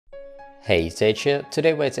Hey, Sage here.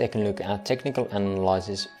 Today we're taking a look at technical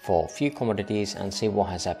analysis for a few commodities and see what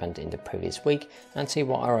has happened in the previous week and see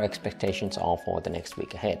what our expectations are for the next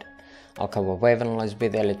week ahead. I'll cover wave analysis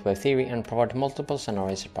with Elliott wave theory and provide multiple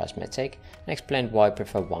scenarios the price may take and explain why I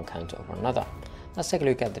prefer one counter over another. Let's take a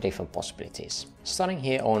look at the different possibilities. Starting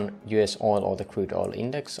here on US oil or the crude oil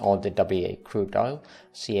index or the WA crude oil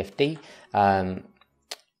CFD.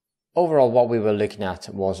 Overall, what we were looking at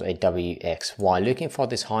was a WX while looking for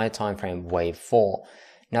this higher time frame wave 4.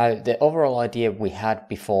 Now, the overall idea we had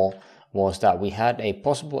before was that we had a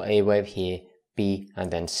possible A wave here, B and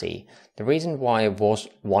then C. The reason why I was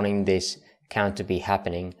wanting this count to be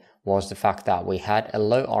happening was the fact that we had a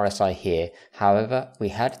low RSI here. However, we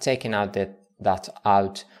had taken out that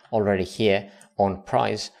out already here on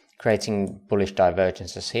price, creating bullish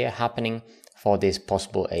divergences here happening for this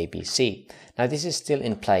possible ABC. Now this is still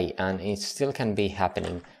in play and it still can be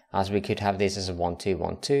happening, as we could have this as a 1 2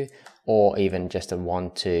 1 2 or even just a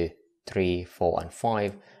 1 2 3 4 and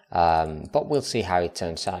 5, but we'll see how it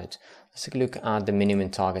turns out. Let's take a look at the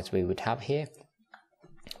minimum targets we would have here.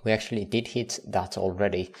 We actually did hit that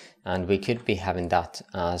already, and we could be having that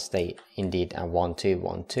as the indeed a 1 2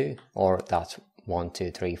 1 2 or that 1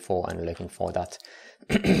 2 3 4 and looking for that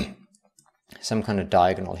some kind of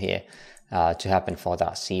diagonal here to happen for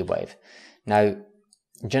that C wave. Now,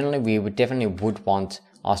 generally we would definitely want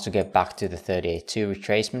us to get back to the 38.2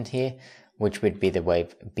 retracement here, which would be the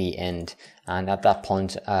wave B end, and at that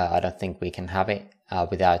point I don't think we can have it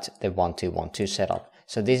without the 1 2 1 2 setup.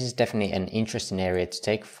 So this is definitely an interesting area to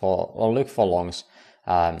take for or look for longs,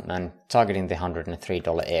 and targeting the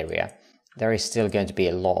 $103 area. There is still going to be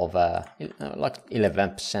a lot of like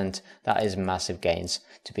 11%. That is massive gains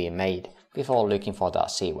to be made before looking for that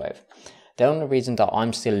C wave. The only reason that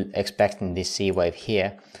I'm still expecting this C wave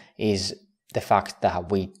here is the fact that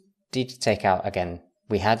we did take out, again,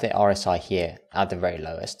 we had the RSI here at the very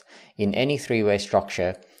lowest. In any three-way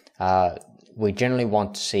structure, we generally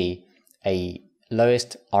want to see a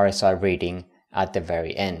lowest RSI reading at the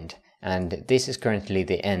very end. And this is currently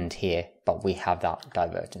the end here, but we have that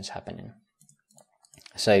divergence happening.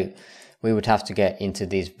 So we would have to get into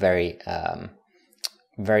these very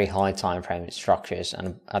high time frame structures,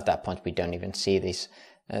 and at that point we don't even see this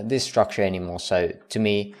structure anymore. So to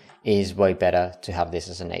me, it is way better to have this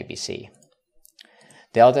as an ABC.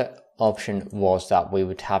 The other option was that we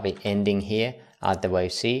would have it ending here at the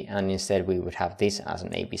wave C, and instead we would have this as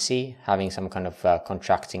an ABC, having some kind of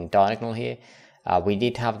contracting diagonal here. We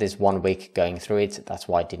did have this 1 week going through it, that's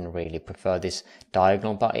why I didn't really prefer this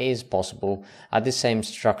diagonal, but it is possible. At the same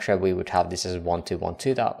structure we would have this as 1 2 1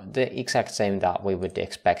 2, that the exact same that we would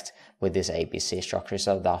expect with this ABC structure,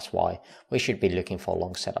 so that's why we should be looking for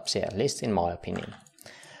long setups here, at least in my opinion.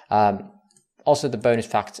 Also, the bonus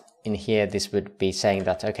fact in here, this would be saying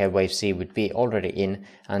that okay, wave C would be already in,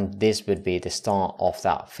 and this would be the start of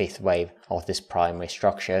that 5th wave of this primary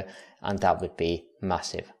structure, and that would be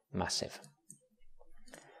massive.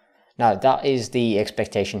 Now that is the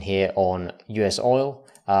expectation here on US oil.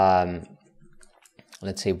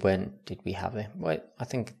 Let's see, when did we have it? Wait, I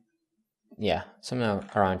think, yeah, somewhere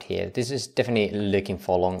around here. This is definitely looking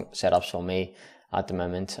for long setups for me at the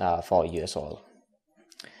moment for US oil.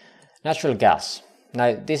 Natural gas.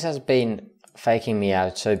 Now this has been faking me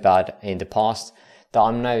out so bad in the past that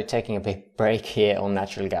I'm now taking a big break here on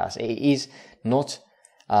natural gas. It is not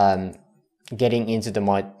getting into the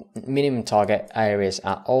minimum target areas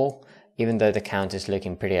at all, even though the count is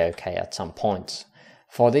looking pretty okay at some points.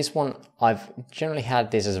 For this one, I've generally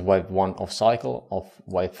had this as wave 1 of cycle, of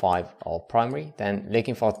wave 5 of primary, then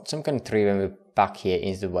looking for some kind of 3-way move back here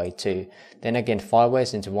into wave 2, then again 5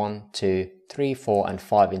 waves into 1 2 3 4 and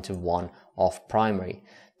 5 into 1 of primary.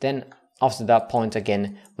 Then after that point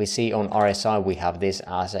again, we see on RSI we have this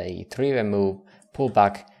as a 3-way move, pull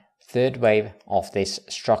back, 3rd wave of this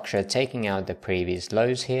structure, taking out the previous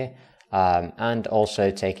lows here, and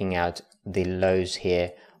also taking out the lows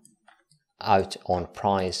here out on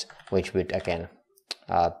price, which would again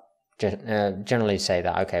generally say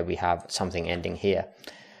that okay, we have something ending here.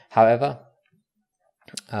 However,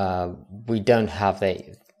 we don't have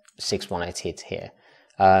the 618 hit here.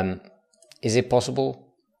 Is it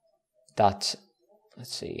possible that,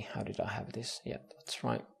 let's see, how did I have this? Yeah, that's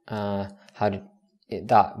right. How did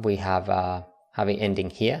that we have it ending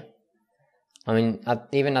here? I mean,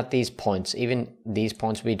 even at these points,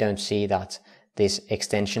 we don't see that this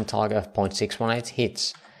extension target of 0.618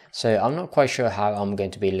 hits. So I'm not quite sure how I'm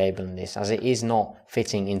going to be labeling this, as it is not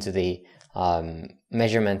fitting into the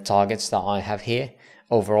measurement targets that I have here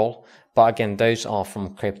overall. But again, those are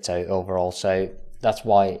from crypto overall, so that's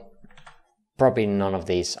why probably none of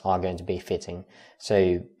these are going to be fitting.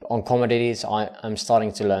 So on commodities, I'm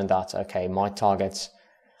starting to learn that, okay, my targets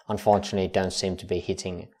unfortunately don't seem to be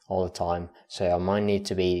hitting all the time. So I might need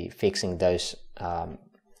to be fixing those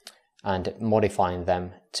and modifying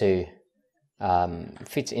them to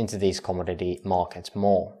fit into these commodity markets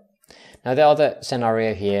more. Now the other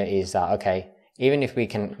scenario here is that, okay, even if we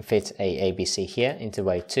can fit a ABC here into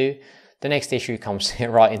wave 2, the next issue comes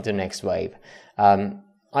right into next wave.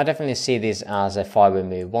 I definitely see this as a 5-way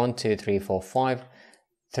move. 1, 2, 3, 4, 5.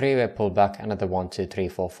 3-way pullback, another 1, 2, 3,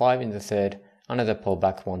 4, 5 in the third, another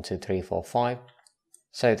pullback 1, 2, 3, 4, 5.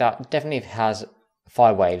 So that definitely has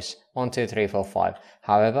 5 waves, 1, 2, 3, 4, 5.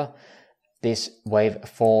 However, this wave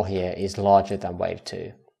 4 here is larger than wave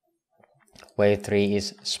 2. Wave 3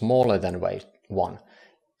 is smaller than wave 1.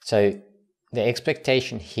 So the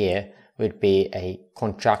expectation here would be a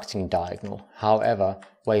contracting diagonal. However,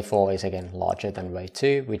 wave 4 is again larger than wave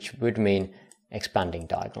 2, which would mean expanding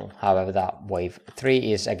diagonal. However, that wave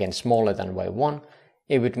 3 is again smaller than wave 1.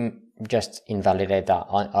 It would just invalidate that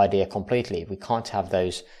idea completely. We can't have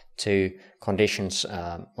those two conditions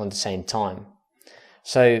on the same time.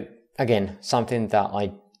 So again, something that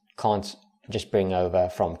I can't just bring over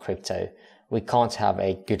from crypto. We can't have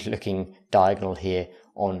a good looking diagonal here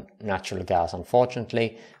on natural gas,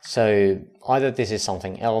 unfortunately. So either this is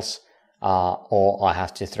something else or I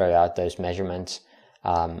have to throw out those measurements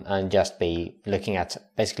and just be looking at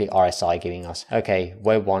basically RSI giving us, okay,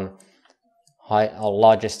 wave 1, our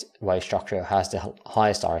largest wave structure has the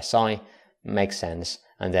highest RSI, makes sense,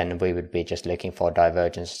 and then we would be just looking for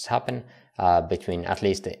divergence to happen between at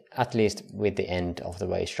least with the end of the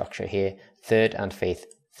wave structure here, third and fifth.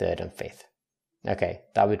 Okay,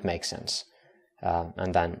 that would make sense.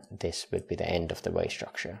 And then this would be the end of the wave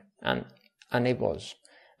structure, and it was.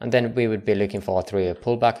 And then we would be looking for a 3-way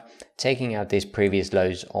pullback, taking out these previous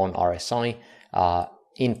lows on RSI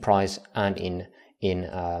in price and in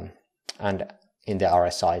the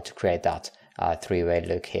RSI to create that 3-way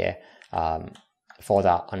look here for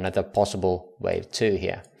that another possible wave 2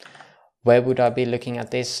 here. Where would I be looking at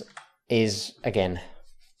this is again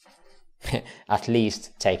at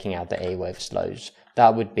least taking out the A wave lows.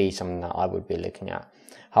 That would be something that I would be looking at.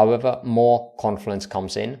 However, more confluence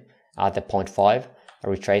comes in at the 0.5, a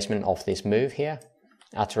retracement of this move here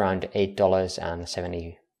at around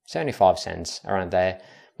 $8.75 around there.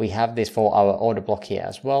 We have this 4-hour order block here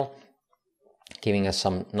as well, giving us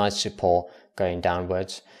some nice support going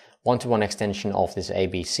downwards. 1-to-1 extension of this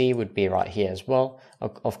ABC would be right here as well.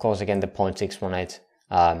 Of course, again, the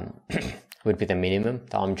 0.618 would be the minimum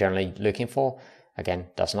that I'm generally looking for. Again,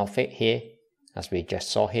 does not fit here, as we just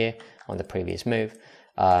saw here on the previous move.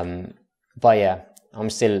 But yeah, I'm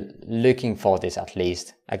still looking for this at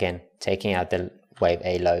least. Again, taking out the wave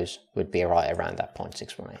A lows would be right around that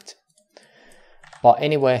 0.618. But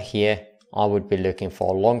anywhere here, I would be looking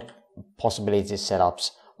for long possibility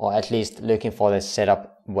setups, or at least looking for the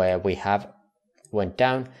setup where we have went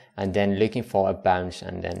down and then looking for a bounce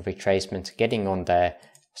and then retracement, getting on there,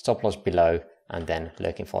 stop loss below, and then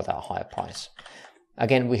looking for that higher price.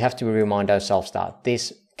 Again, we have to remind ourselves that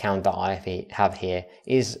this count that I have here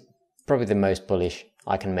is probably the most bullish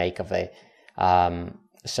I can make of it.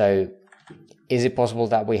 So is it possible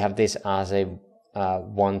that we have this as a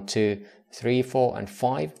 1, 2, 3, 4, and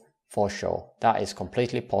 5? For sure, that is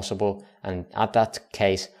completely possible, and at that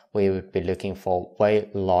case we would be looking for way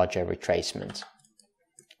larger retracement.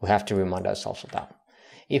 We have to remind ourselves of that.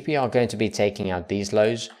 If we are going to be taking out these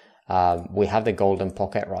lows, we have the golden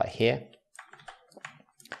pocket right here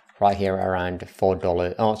around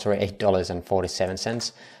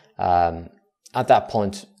 $8.47. At that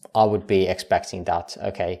point, I would be expecting that,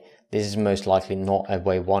 okay, this is most likely not a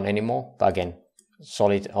wave 1 anymore, but again,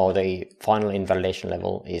 solid, or the final invalidation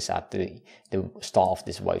level is at the start of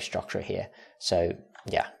this wave structure here. So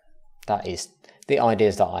yeah, that is the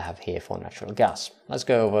ideas that I have here for natural gas. Let's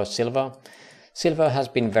go over silver. Silver has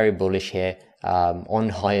been very bullish here on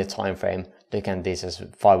higher time frame. Look at this as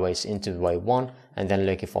 5 waves into wave 1 and then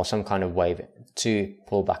looking for some kind of wave 2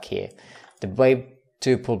 pullback here. The wave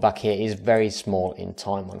 2 pullback here is very small in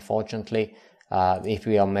time, unfortunately. If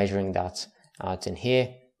we are measuring that out in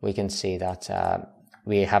here, we can see that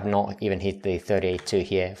we have not even hit the 38.2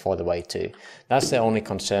 here for the wave 2. That's the only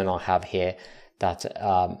concern I have here, that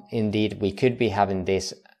indeed we could be having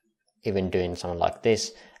this, even doing something like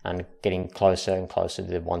this and getting closer and closer to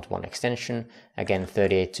the 1-to-1 extension. Again,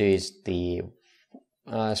 38.2 is the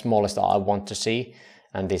smallest that I want to see,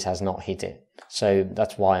 and this has not hit it. So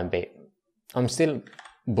that's why I'm still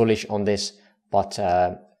bullish on this, but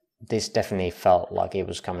this definitely felt like it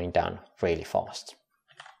was coming down really fast.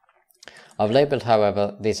 I've labeled,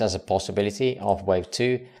 however, this as a possibility of wave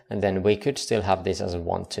 2, and then we could still have this as a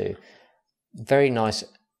 1-2. Very nice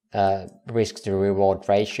risk to reward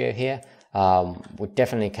ratio here. We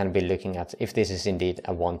definitely can be looking at, if this is indeed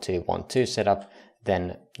a 1-2-1-2 setup,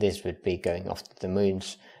 then this would be going off to the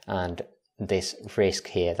moons, and this risk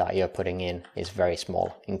here that you're putting in is very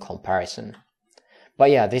small in comparison. But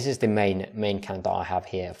yeah, this is the main count that I have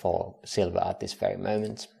here for silver at this very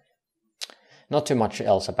moment. Not too much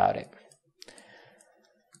else about it.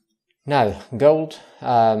 Now, gold,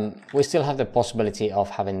 we still have the possibility of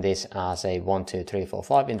having this as a 1, 2, 3, 4,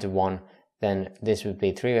 5 into 1. Then this would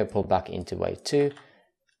be 3-way pullback into wave 2.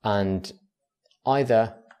 And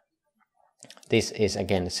either this is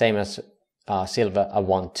again the same as silver, a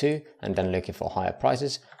 1, 2, and then looking for higher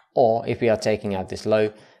prices. Or if we are taking out this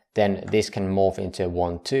low, then this can morph into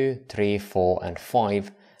 1, 2, 3, 4, and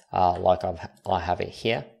 5, like I have it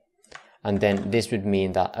here. And then this would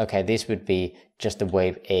mean that, okay, this would be just the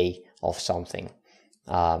wave A of something.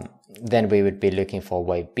 Then we would be looking for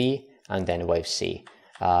wave B and then wave C.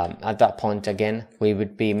 At that point, again, we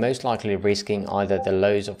would be most likely risking either the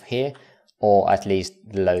lows of here or at least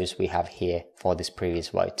the lows we have here for this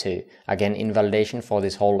previous wave 2. Again, invalidation for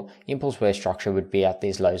this whole impulse wave structure would be at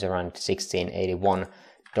these lows around $16.81.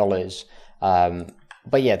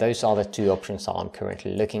 But yeah, those are the two options that I'm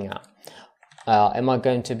currently looking at. Am I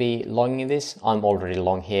going to be longing this? I'm already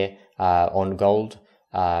long here on gold.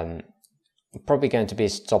 Probably going to be a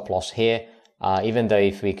stop loss here, even though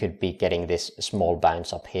if we could be getting this small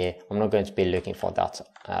bounce up here, I'm not going to be looking for that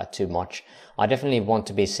too much. I definitely want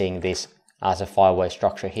to be seeing this as a 5-way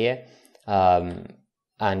structure here, and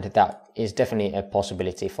that is definitely a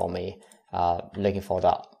possibility for me, looking for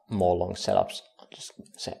that more long setups. I'll just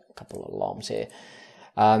set a couple of alarms here.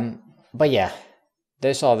 But yeah,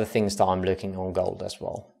 those are the things that I'm looking on gold as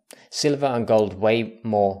well. Silver and gold way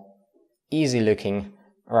more easy looking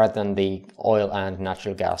rather than the oil and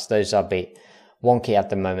natural gas. Those are a bit wonky at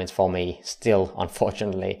the moment for me still,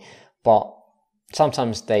 unfortunately, but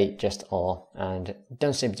sometimes they just are and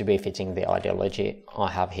don't seem to be fitting the ideology I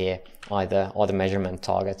have here either, or the measurement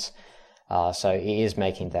targets. So it is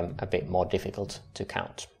making them a bit more difficult to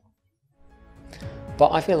count.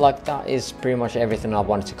 But I feel like that is pretty much everything I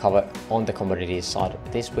wanted to cover on the commodities side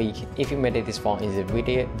this week. If you made it this far in the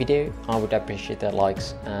video, I would appreciate the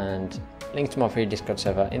likes, and link to my free Discord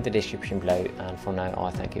server in the description below. And for now,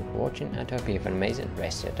 I thank you for watching and hope you have an amazing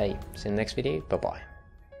rest of your day. See you in the next video. Bye bye.